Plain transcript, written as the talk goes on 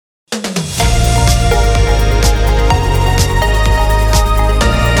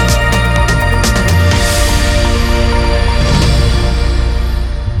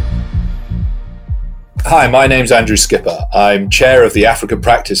Hi, my name's Andrew Skipper. I'm chair of the Africa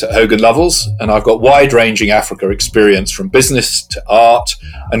practice at Hogan Lovells, and I've got wide-ranging Africa experience from business to art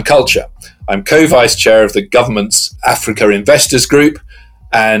and culture. I'm co-vice chair of the government's Africa Investors Group,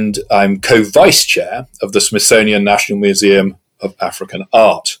 and I'm co-vice chair of the Smithsonian National Museum of African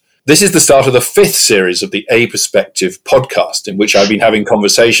Art. This is the start of the fifth series of the A Perspective podcast, in which I've been having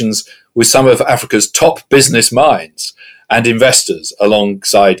conversations with some of Africa's top business minds and investors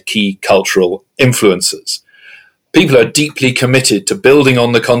alongside key cultural influencers. People are deeply committed to building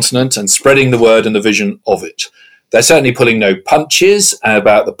on the continent and spreading the word and the vision of it. They're certainly pulling no punches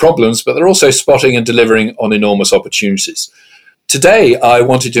about the problems, but they're also spotting and delivering on enormous opportunities. Today, I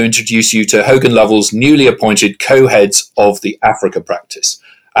wanted to introduce you to Hogan Lovells' newly appointed co-heads of the Africa practice,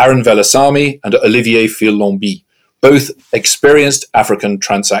 Aaron Velasamy and Olivier Fil-Lombi, both experienced African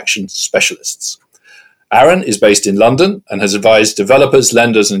transaction specialists. Aaron is based in London and has advised developers,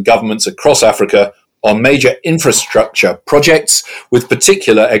 lenders and governments across Africa on major infrastructure projects with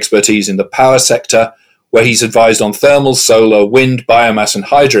particular expertise in the power sector, where he's advised on thermal, solar, wind, biomass and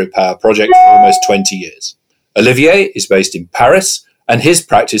hydropower projects for almost 20 years. Olivier is based in Paris, and his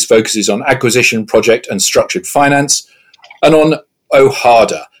practice focuses on acquisition, project and structured finance, and on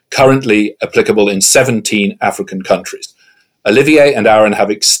OHADA, currently applicable in 17 African countries. Olivier and Aaron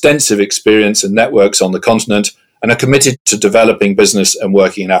have extensive experience and networks on the continent and are committed to developing business and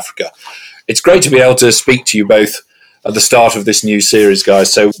working in Africa. It's great to be able to speak to you both at the start of this new series,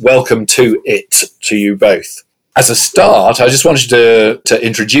 guys. So welcome to you both. As a start, I just wanted to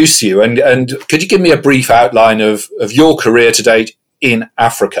introduce you and could you give me a brief outline of your career to date in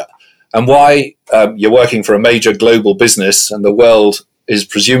Africa and why you're working for a major global business and the world is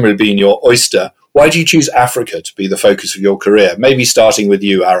presumably being your oyster. Why do you choose Africa to be the focus of your career? Maybe starting with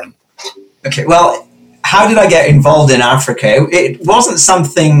you, Aaron. Okay, well, how did I get involved in Africa? It wasn't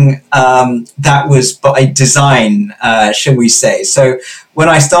something that was by design, shall we say. So when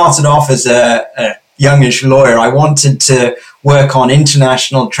I started off as a youngish lawyer, I wanted to work on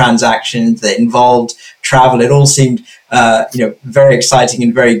international transactions that involved travel. It all seemed very exciting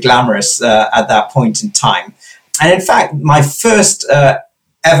and very glamorous at that point in time. And in fact, my first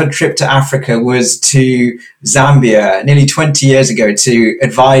ever trip to Africa was to Zambia nearly 20 years ago to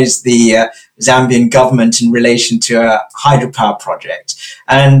advise the Zambian government in relation to a hydropower project.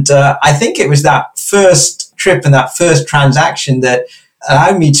 And I think it was that first trip and that first transaction that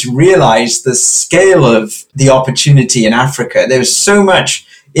allowed me to realize the scale of the opportunity in Africa. There was so much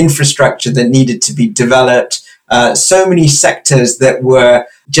infrastructure that needed to be developed, so many sectors that were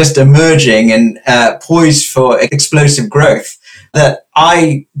just emerging and poised for explosive growth, that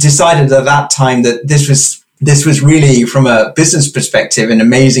I decided at that time that this was really, from a business perspective, an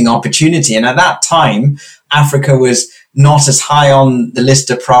amazing opportunity. And at that time, Africa was not as high on the list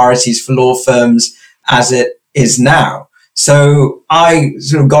of priorities for law firms as it is now. So I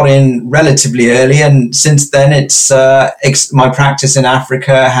sort of got in relatively early, and since then, it's my practice in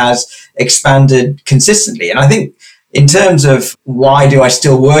Africa has expanded consistently. And I think in terms of why do I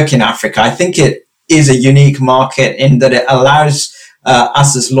still work in Africa, I think it is a unique market in that it allows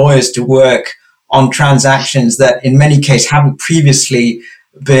us as lawyers to work on transactions that in many cases haven't previously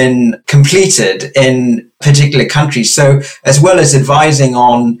been completed in particular countries. So as well as advising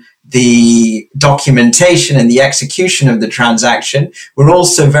on the documentation and the execution of the transaction, we're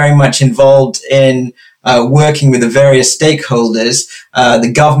also very much involved in working with the various stakeholders,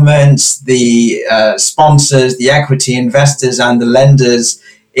 the governments, the sponsors, the equity investors and the lenders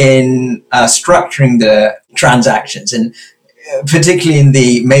in structuring the transactions. And particularly in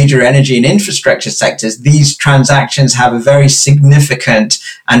the major energy and infrastructure sectors, these transactions have a very significant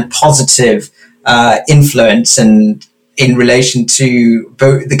and positive influence and in relation to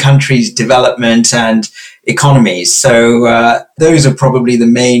both the country's development and economies. So those are probably the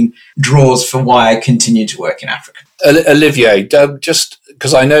main draws for why I continue to work in Africa. Olivier, just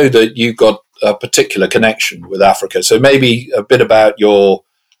because I know that you've got a particular connection with Africa, so maybe a bit about your,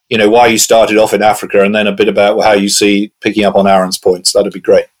 why you started off in Africa, and then a bit about how you see picking up on Aaron's points. That'd be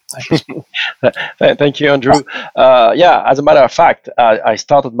great. Thank you, Andrew. As a matter of fact, I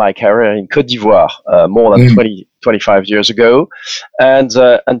started my career in Côte d'Ivoire more than 25 years ago. And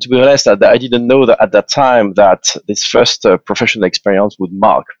to be honest, I didn't know that at that time that this first professional experience would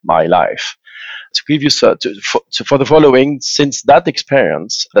mark my life. To give you for the following, since that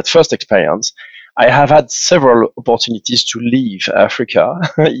first experience, I have had several opportunities to leave Africa,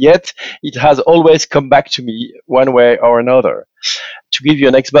 yet it has always come back to me one way or another. To give you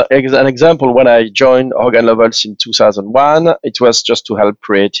an example, when I joined Hogan Lovells in 2001, it was just to help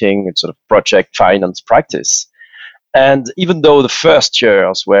creating a sort of project finance practice. And even though the first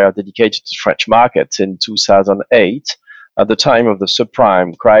years were dedicated to the French market in 2008, at the time of the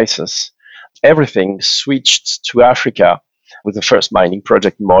subprime crisis, everything switched to Africa with the first mining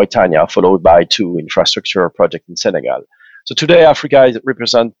project in Mauritania, followed by 2 infrastructure projects in Senegal. So today, Africa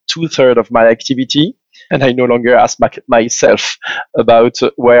represents 2/3 of my activity, and I no longer ask myself about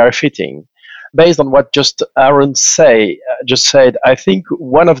where I'm fitting. Based on what just Aaron just said, I think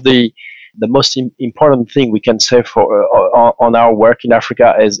one of the most important thing we can say for on our work in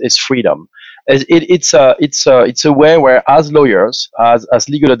Africa is freedom. It's a way where, as lawyers, as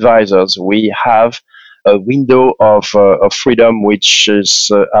legal advisors, we have a window of freedom which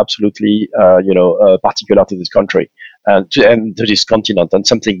is absolutely particular to this country and to this continent, and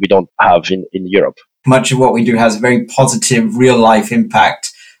something we don't have in Europe. Much of what we do has a very positive real life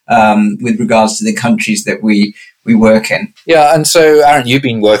impact with regards to the countries that we work in. Yeah, and so Aaron, you've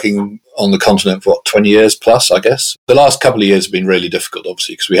been working on the continent for 20 years plus, I guess. The last couple of years have been really difficult,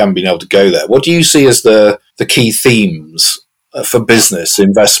 obviously, because we haven't been able to go there. What do you see as the key themes for business,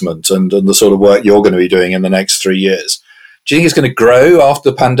 investment, and the sort of work you're going to be doing in the next 3 years? Do you think it's going to grow after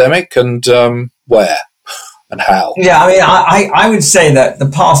the pandemic, and where and how? Yeah, I mean, I would say that the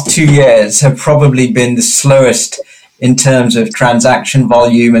past 2 years have probably been the slowest in terms of transaction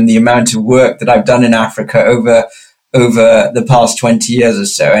volume and the amount of work that I've done in Africa over the past 20 years or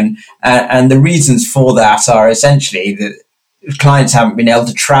so. And the reasons for that are essentially that clients haven't been able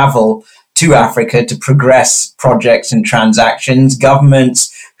to travel to Africa to progress projects and transactions.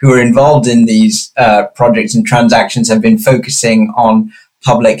 Governments who are involved in these projects and transactions have been focusing on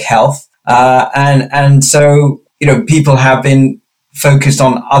public health. And so, people have been focused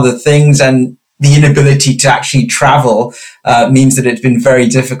on other things, and the inability to actually travel means that it's been very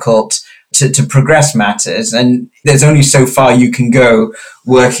difficult to progress matters. And there's only so far you can go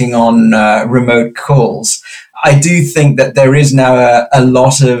working on remote calls. I do think that there is now a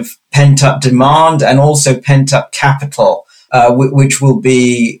lot of pent-up demand and also pent-up capital, which will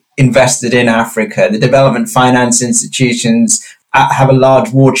be invested in Africa. The development finance institutions have a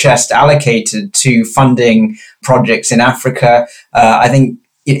large war chest allocated to funding projects in Africa. I think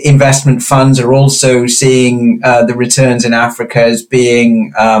investment funds are also seeing the returns in Africa as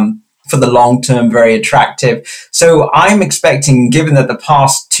being, for the long term, very attractive. So I'm expecting, given that the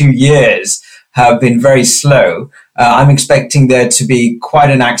past 2 years have been very slow, I'm expecting there to be quite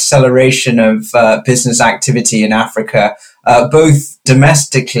an acceleration of business activity in Africa, both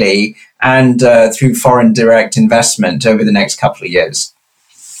domestically and through foreign direct investment over the next couple of years.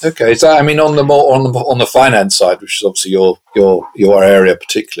 Okay, so I mean, on the finance side, which is obviously your area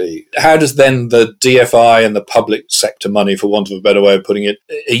particularly, how does then the DFI and the public sector money, for want of a better way of putting it,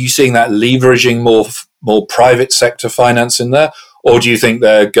 are you seeing that leveraging more private sector finance in there, or do you think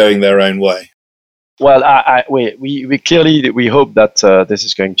they're going their own way? Well, we clearly hope that this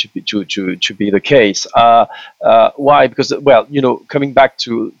is going to be the case. Why? Because coming back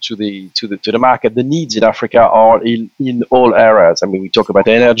to the market, the needs in Africa are in all areas. I mean, we talk about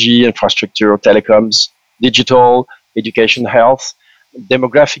energy, infrastructure, telecoms, digital, education, health.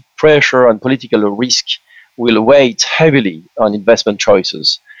 Demographic pressure and political risk will weigh heavily on investment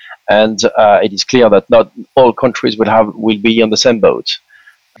choices, and it is clear that not all countries will be on the same boat.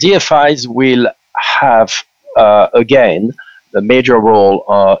 DFIs will have again a major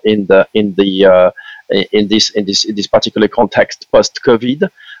role in this particular context post-COVID,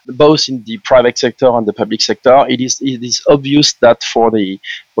 both in the private sector and the public sector. It is obvious that for the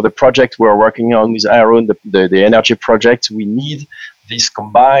project we're working on with Aaron, the energy project, we need this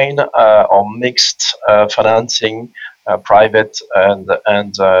combined or mixed financing, private and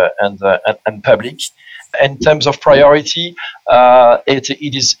public. In terms of priority, it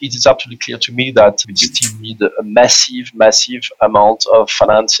is absolutely clear to me that we still need a massive amount of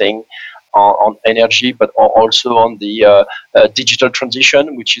financing on energy, but also on the digital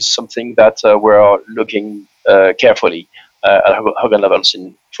transition, which is something that we're looking carefully at Hogan Lovells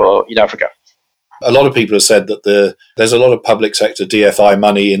in Africa. A lot of people have said that there's a lot of public sector DFI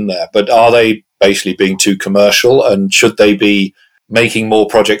money in there, but are they basically being too commercial, and should they be making more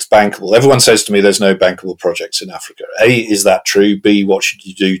projects bankable? Everyone says to me there's no bankable projects in Africa. A, is that true? B, what should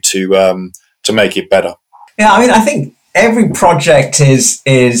you do to make it better? Yeah, I mean, I think every project is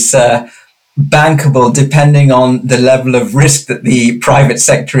bankable depending on the level of risk that the private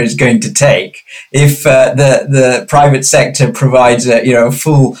sector is going to take. If the private sector provides a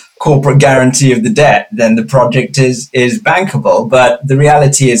full corporate guarantee of the debt, then the project is bankable. But the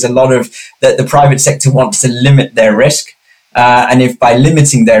reality is a lot of that the private sector wants to limit their risk. And if by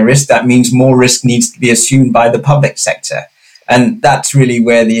limiting their risk, that means more risk needs to be assumed by the public sector. And that's really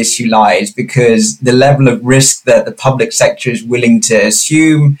where the issue lies, because the level of risk that the public sector is willing to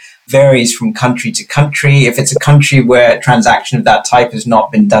assume varies from country to country. If it's a country where a transaction of that type has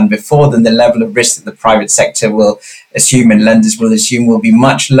not been done before, then the level of risk that the private sector will assume and lenders will assume will be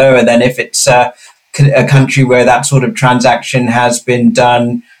much lower than if it's a country where that sort of transaction has been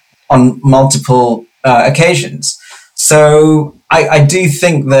done on multiple occasions. So I do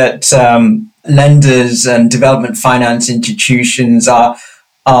think that lenders and development finance institutions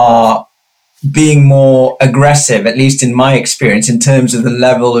are being more aggressive, at least in my experience, in terms of the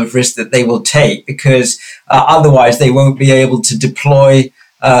level of risk that they will take, because otherwise they won't be able to deploy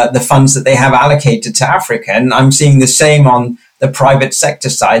the funds that they have allocated to Africa. And I'm seeing the same on the private sector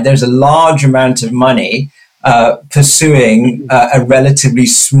side. There's a large amount of money pursuing a relatively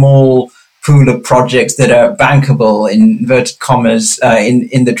small pool of projects that are bankable, in inverted commas,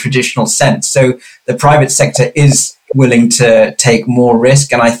 in the traditional sense. So the private sector is willing to take more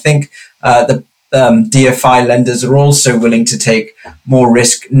risk. And I think the DFI lenders are also willing to take more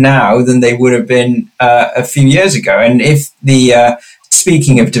risk now than they would have been a few years ago. And if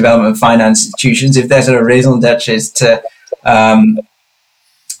speaking of development finance institutions, if there's a raison d'etre is to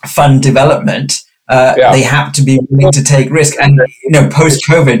fund development, they have to be willing to take risk. And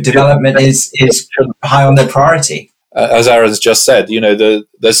post-COVID, development is high on their priority. As Aaron's just said,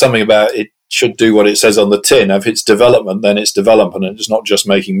 there's something about it should do what it says on the tin. If it's development, then it's development, and it's not just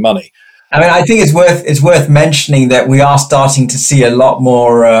making money. I mean, I think it's worth mentioning that we are starting to see a lot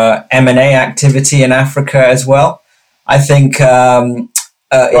more M&A activity in Africa as well. I think in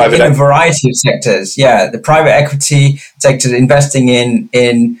a variety of sectors. Yeah, the private equity sector investing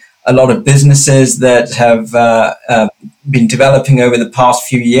in a lot of businesses that have been developing over the past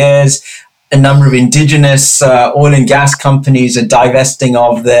few years. A number of indigenous oil and gas companies are divesting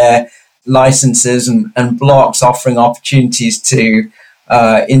of their licenses and blocks, offering opportunities to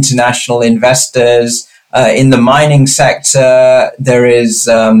international investors. In the mining sector, there is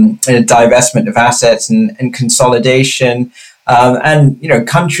a divestment of assets and consolidation. And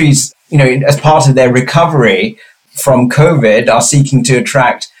countries, as part of their recovery from COVID, are seeking to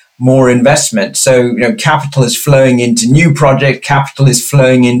attract more investment. So, capital is flowing into new projects, capital is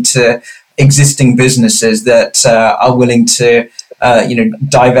flowing into existing businesses that are willing to,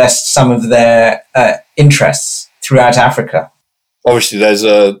 divest some of their interests throughout Africa. Obviously,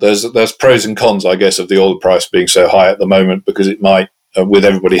 there's pros and cons, I guess, of the oil price being so high at the moment, because it might, with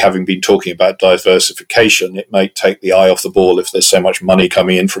everybody having been talking about diversification, it may take the eye off the ball if there's so much money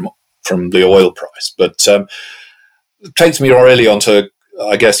coming in from the oil price. But it takes me really onto,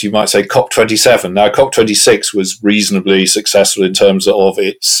 I guess you might say, COP27. Now, COP26 was reasonably successful in terms of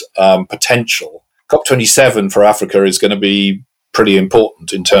its potential. COP27 for Africa is going to be pretty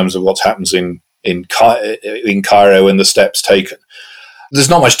important in terms of what happens in Cairo and the steps taken. There's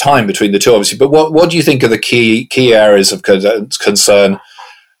not much time between the two, obviously, but what do you think are the key areas of concern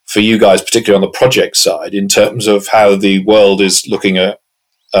for you guys, particularly on the project side, in terms of how the world is looking at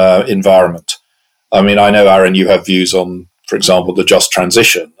environment? I mean, I know, Aaron, you have views on, for example, the just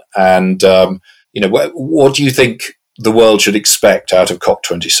transition. And, what do you think the world should expect out of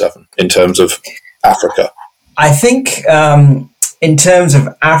COP27 in terms of Africa? I think in terms of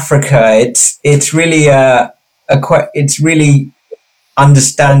Africa, it's really it's really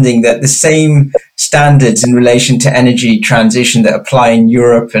understanding that the same standards in relation to energy transition that apply in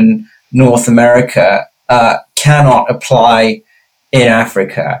Europe and North America cannot apply in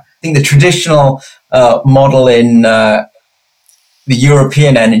Africa. I think the traditional model in the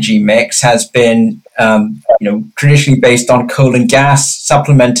European energy mix has been traditionally based on coal and gas,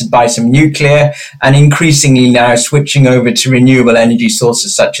 supplemented by some nuclear, and increasingly now switching over to renewable energy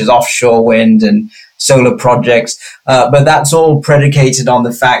sources such as offshore wind and solar projects. But that's all predicated on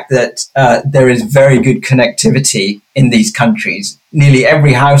the fact that there is very good connectivity in these countries. Nearly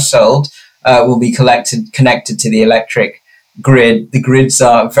every household will be connected to the electric grid. The grids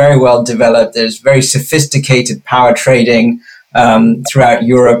are very well developed. There's very sophisticated power trading throughout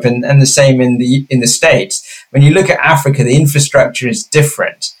Europe, and the same in the States. When you look at Africa, the infrastructure is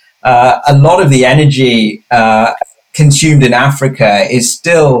different. A lot of the energy consumed in Africa is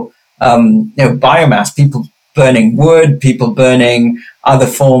still biomass, people burning wood, people burning other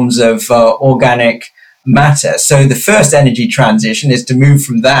forms of organic matter. So the first energy transition is to move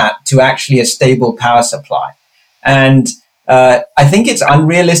from that to actually a stable power supply. And I think it's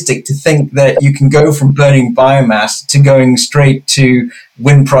unrealistic to think that you can go from burning biomass to going straight to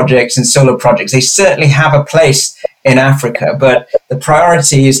wind projects and solar projects. They certainly have a place in Africa, but the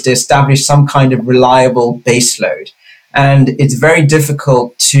priority is to establish some kind of reliable baseload. And it's very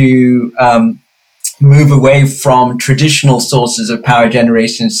difficult to move away from traditional sources of power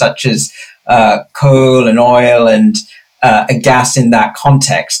generation, such as coal and oil and gas in that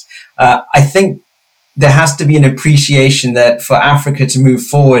context. I think there has to be an appreciation that for Africa to move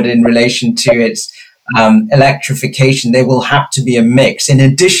forward in relation to its electrification, there will have to be a mix. In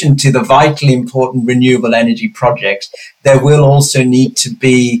addition to the vitally important renewable energy projects, there will also need to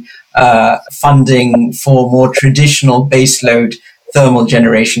be funding for more traditional baseload thermal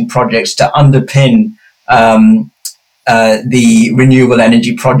generation projects to underpin the renewable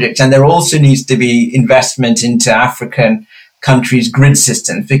energy projects. And there also needs to be investment into African countries' grid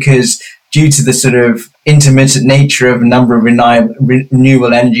systems, because due to the sort of intermittent nature of a number of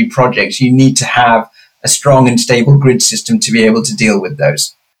renewable energy projects, you need to have a strong and stable grid system to be able to deal with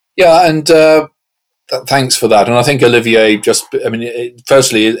those. Yeah, and thanks for that. And I think, Olivier,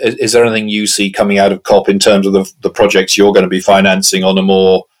 firstly, is there anything you see coming out of COP in terms of the projects you're going to be financing on a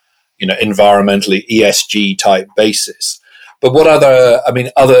more, environmentally ESG type basis? But what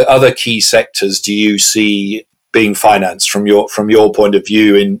other key sectors do you see being financed from your point of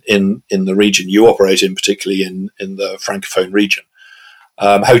view in the region you operate in, particularly in the Francophone region?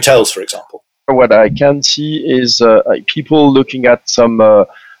 Hotels, for example. What I can see is people looking at some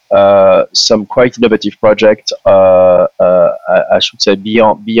quite innovative project, I should say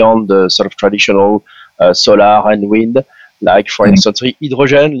beyond the sort of traditional solar and wind. Like, for instance,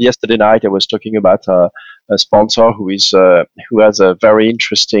 hydrogen. Yesterday night, I was talking about a sponsor who is who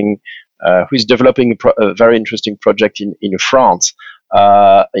is developing a very interesting project in France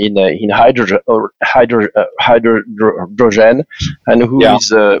in hydrogen, and who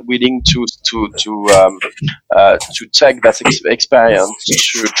is willing to take that experience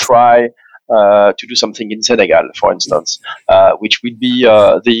to try to do something in Senegal, for instance, which would be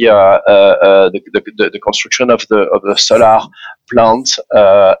the construction of the solar plant,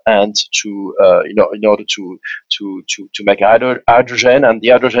 and to in order to make hydrogen, and the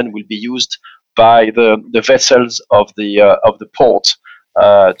hydrogen will be used by the vessels of the port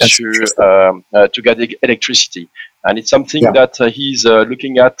to get electricity. And it's something that he's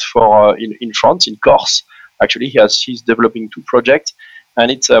looking at for in France, in Corse. Actually, he's developing 2 projects,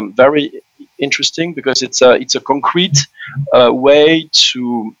 and it's very interesting because it's a concrete way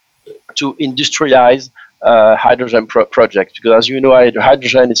to industrialize hydrogen project. Because, as you know,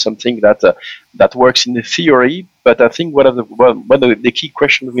 hydrogen is something that works in the theory, but I think one of the key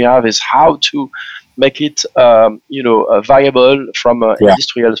questions we have is how to make it viable from an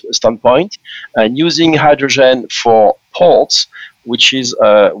industrial standpoint, and using hydrogen for ports, which is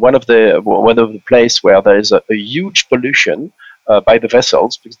one of the place where there is a huge pollution by the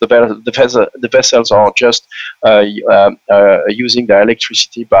vessels, because the vessels are just using their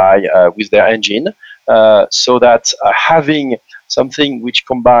electricity with their engine, so that having something which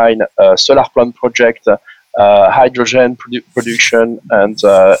combine solar plant project, hydrogen production,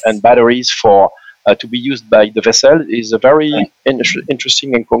 and batteries for to be used by the vessel is a very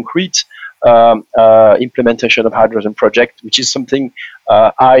interesting and concrete implementation of hydrogen project, which is something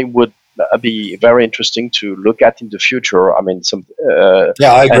I would be very interesting to look at in the future. I mean,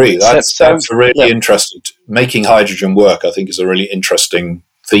 I agree. That's really interesting. Making hydrogen work, I think, is a really interesting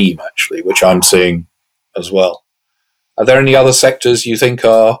theme, actually, which I'm seeing as well. Are there any other sectors you think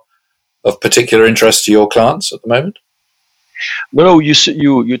are of particular interest to your clients at the moment? No,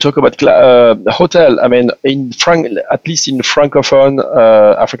 you talk about hotel. I mean, at least in Francophone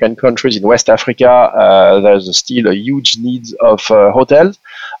African countries, in West Africa, there's still a huge need of hotels.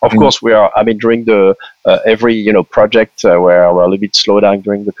 Of course, we are. I mean, during the every project where we're a little bit slowed down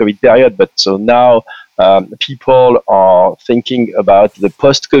during the COVID period, but so now people are thinking about the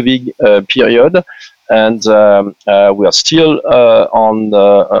post-COVID period. And we are still on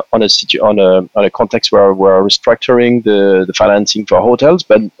a context where we're restructuring the financing for hotels.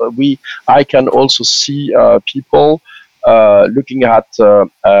 But I can also see people looking at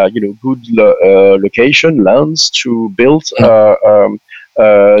good location lands to build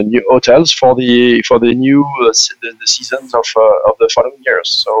new hotels for the new the seasons of the following years.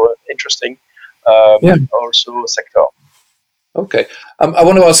 So interesting, also sector. Okay, I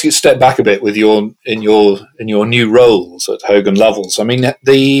want to ask you to step back a bit with your new roles at Hogan Lovells. I mean,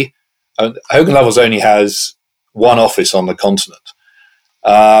 Hogan Lovells only has one office on the continent,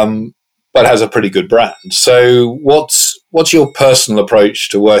 but has a pretty good brand. So, what's your personal approach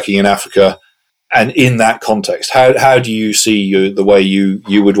to working in Africa, and in that context, how do you see the way you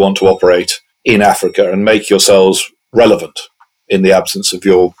would want to operate in Africa and make yourselves relevant in the absence of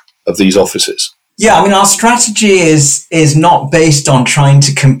these offices? Yeah, I mean, our strategy is not based on trying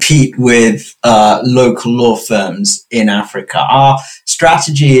to compete with local law firms in Africa. Our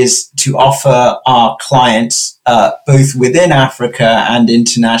strategy is to offer our clients, both within Africa and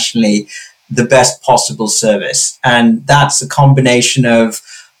internationally, the best possible service. And that's a combination of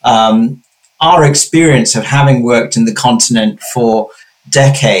our experience of having worked in the continent for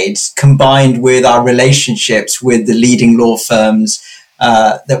decades, combined with our relationships with the leading law firms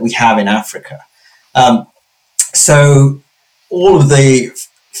that we have in Africa. So all of the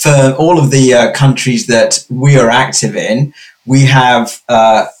countries that we are active in, we have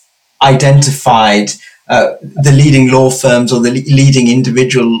identified the leading law firms or the leading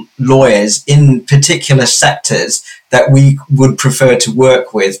individual lawyers in particular sectors that we would prefer to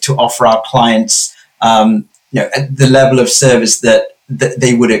work with to offer our clients, the level of service that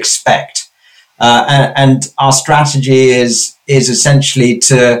they would expect. And our strategy is essentially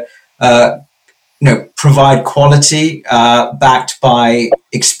to provide quality backed by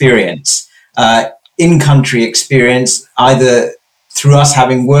experience, in-country experience, either through us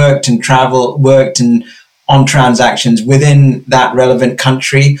having worked on transactions within that relevant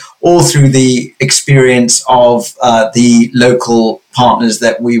country, or through the experience of the local partners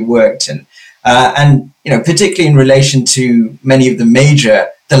that we worked in. And particularly in relation to many of the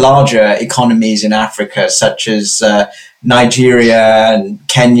larger economies in Africa, such as Nigeria and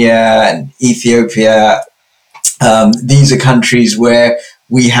Kenya and Ethiopia. These are countries where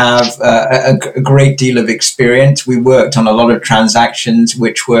we have a great deal of experience. We worked on a lot of transactions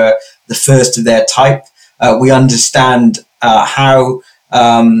which were the first of their type. We understand how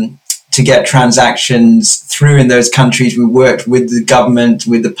to get transactions through in those countries. We worked with the government,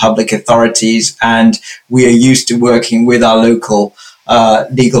 with the public authorities, and we are used to working with our local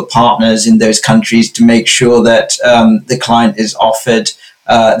legal partners in those countries to make sure that the client is offered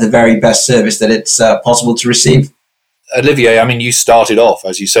the very best service that it's possible to receive. Olivier, I mean, you started off,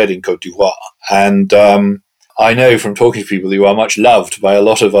 as you said, in Côte d'Ivoire, and I know from talking to people you are much loved by a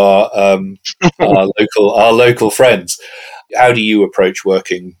lot of our local friends. How do you approach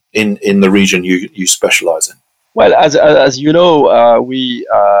working in the region you specialize in? Well, as you know, we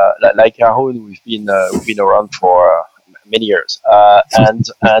like Aaron, we've been around for many years, and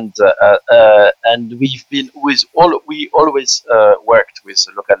we've been we always worked with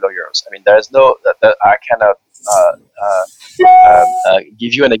local lawyers. I mean, there is no that I cannot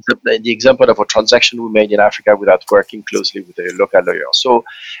give you the example of a transaction we made in Africa without working closely with a local lawyer. So,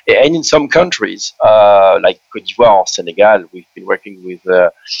 and in some countries like Côte d'Ivoire or Senegal, we've been working with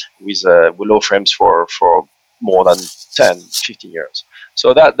law firms for more than 10, 15 years.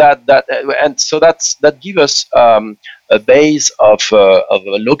 So that gives us a base of a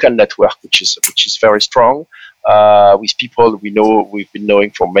local network which is very strong, with people we've been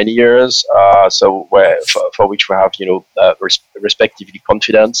knowing for many years. So for which we have respectively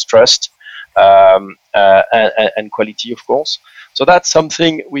confidence, trust, and quality, of course. So that's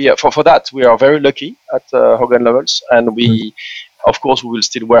something for that we are very lucky at Hogan Lovells, and we. Of course, we will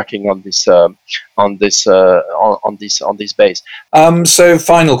still working on this base. So,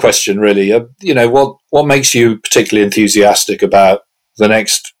 final question, really. What makes you particularly enthusiastic about the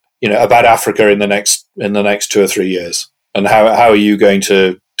next, about Africa in the next 2 or 3 years, and how are you going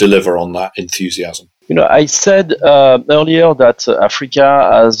to deliver on that enthusiasm? I said earlier that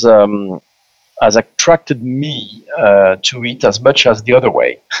Africa has attracted me to it as much as the other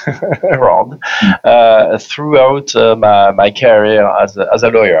way around throughout my career as a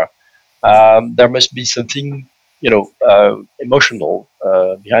lawyer. There must be something emotional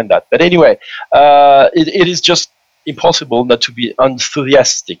behind that. But anyway, it is just impossible not to be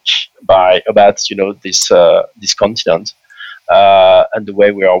enthusiastic about this continent and the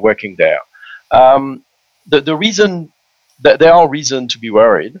way we are working there. The reason that there are reasons to be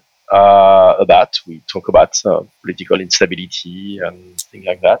worried. We talk about political instability and things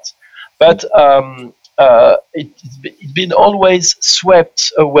like that, but it's been always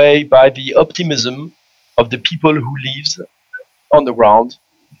swept away by the optimism of the people who live on the ground,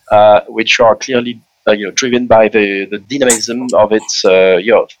 which are clearly driven by the dynamism of its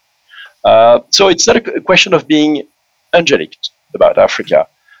youth. So it's not a question of being angelic about Africa.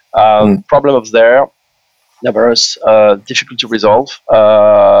 Problems there, numerous, difficult to resolve.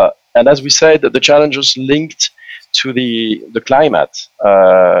 And as we said, the challenges linked to the climate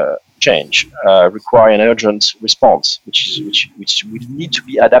change require an urgent response, which will need to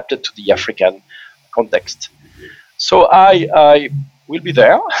be adapted to the African context. So I will be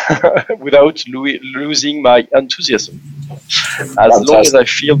there without losing my enthusiasm, as long as I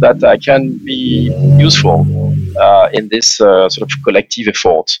feel that I can be useful in this sort of collective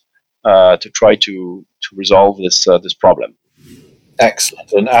effort to try to resolve this problem.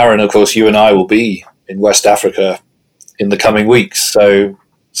 Excellent. And Aaron, of course, you and I will be in West Africa in the coming weeks. So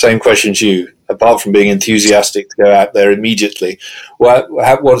same question to you. Apart from being enthusiastic to go out there immediately, what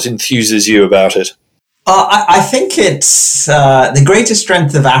enthuses you about it? I think it's the greatest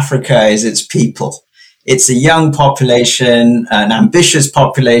strength of Africa is its people. It's a young population, an ambitious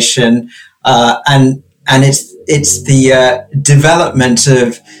population, and it's the development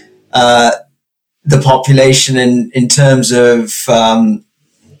of the population in terms of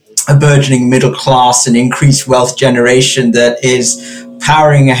a burgeoning middle class and increased wealth generation that is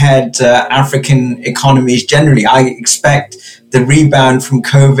powering ahead African economies generally. I expect the rebound from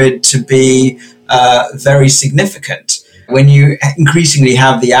COVID to be very significant. When you increasingly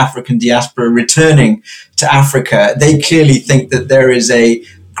have the African diaspora returning to Africa, they clearly think that there is a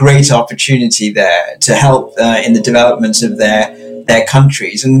great opportunity there to help in the development of their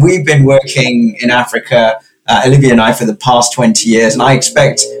countries. And we've been working in Africa, Olivier and I, for the past 20 years, and I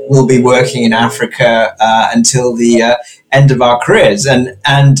expect we'll be working in Africa until the end of our careers. And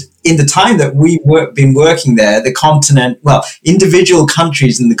in the time that we've been working there, the continent, individual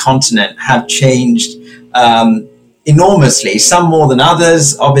countries in the continent have changed enormously, some more than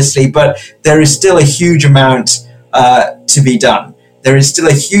others, obviously, but there is still a huge amount to be done. There is still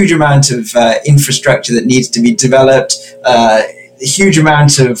a huge amount of infrastructure that needs to be developed, a huge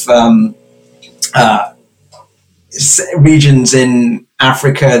amount of regions in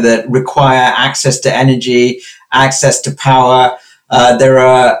Africa that require access to energy, access to power. There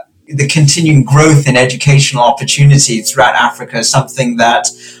are the continuing growth in educational opportunities throughout Africa, something that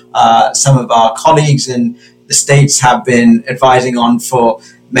some of our colleagues in the States have been advising on for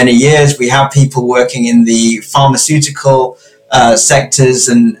many years. We have people working in the pharmaceutical sectors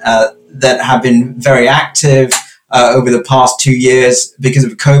and that have been very active over the past 2 years because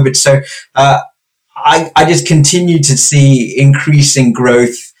of COVID. So I just continue to see increasing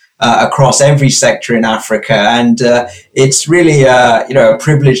growth across every sector in Africa, and it's really a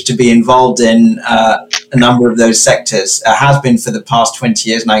privilege to be involved in a number of those sectors. Has been for the past 20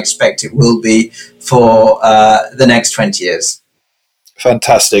 years, and I expect it will be for the next 20 years.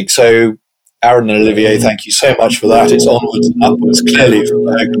 Fantastic. So, Aaron and Olivier, thank you so much for that. It's onwards and upwards, clearly, from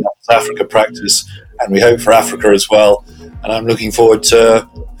the Hogan Lovells Africa practice, and we hope for Africa as well. And I'm looking forward to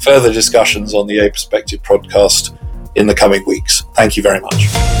further discussions on the A Perspective podcast in the coming weeks. Thank you very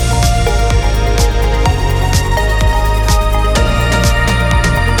much.